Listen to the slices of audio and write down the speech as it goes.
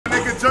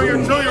Junior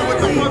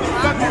with the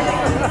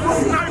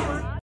motherfucking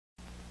sniper.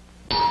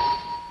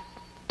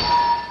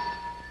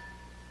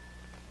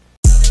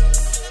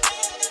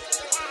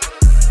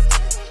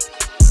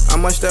 How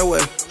much that way?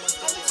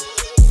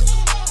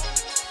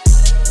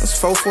 That's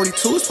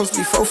 442, it's supposed to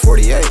be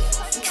 448.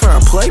 You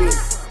trying to play me?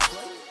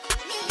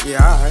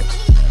 Yeah, alright.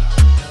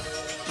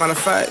 Matter of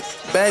fact,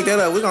 bag that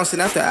up, we gonna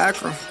send after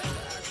Akron.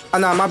 Oh,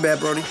 nah, my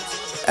bad, Brody.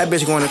 That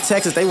bitch going to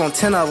Texas, they want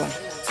 10 of them.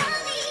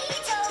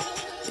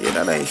 Yeah,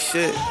 that ain't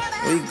shit.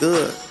 We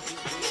good.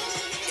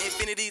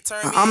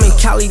 I'm in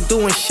Cali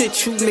doing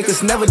shit you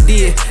niggas never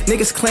did.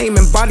 Niggas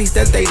claiming bodies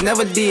that they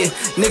never did.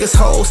 Niggas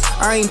hoes,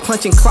 I ain't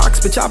punching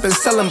clocks, bitch, I been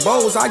selling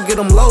bows, I get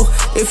them low.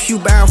 If you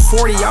buying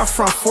 40, I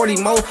front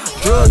 40 more.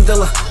 Drug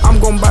dealer, I'm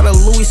gon' buy the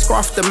Louis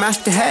scarf to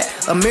match the hat,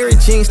 a Mary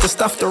jeans to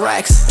stuff the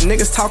racks.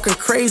 Niggas talking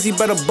crazy,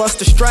 better bust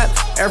the strap.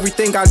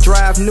 Everything I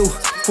drive new.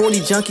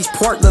 40 junkies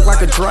parked look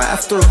like a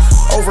drive-thru.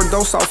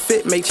 Overdose off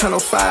fit, make Channel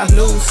 5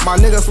 news. My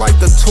niggas like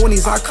the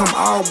 20s, I come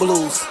all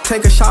blues.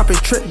 Take a shopping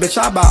trip, bitch,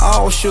 I buy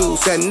all shoes.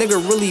 That nigga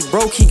really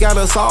broke, he got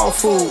us all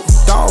food.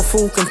 Dog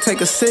food can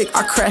take a sick,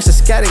 I crashed the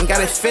scat and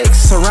got it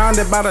fixed.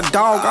 Surrounded by the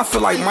dog, I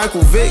feel like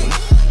Michael Vick.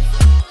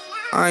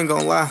 I ain't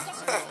gonna lie.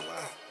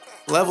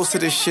 Levels to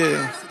this shit.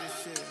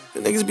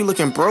 The niggas be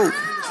looking broke.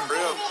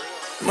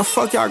 When the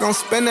fuck y'all gonna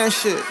spend that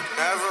shit?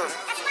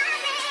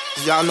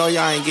 Y'all know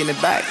y'all ain't getting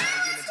it back.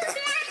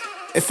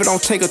 If it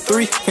don't take a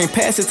 3, can't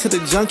pass it to the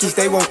junkies,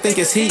 they won't think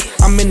it's heat.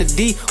 I'm in the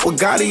D, with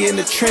Gotti in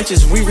the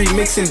trenches, we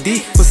remixing D.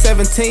 For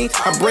 17,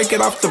 I break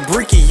it off the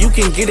bricky, you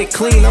can get it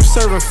clean. I'm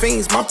serving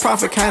fiends, my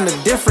profit kinda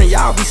different,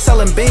 y'all be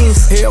selling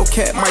beans.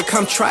 Hellcat might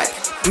come track,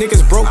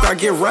 niggas broke, I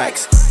get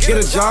racks.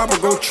 Get a job or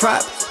go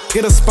trap,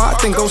 get a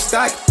spot then go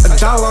stack.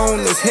 $1 on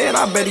his head,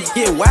 I bet he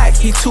get whacked,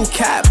 he too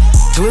cap.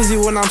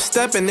 Glizzy when I'm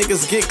stepping,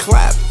 niggas get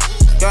clapped.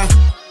 Yeah.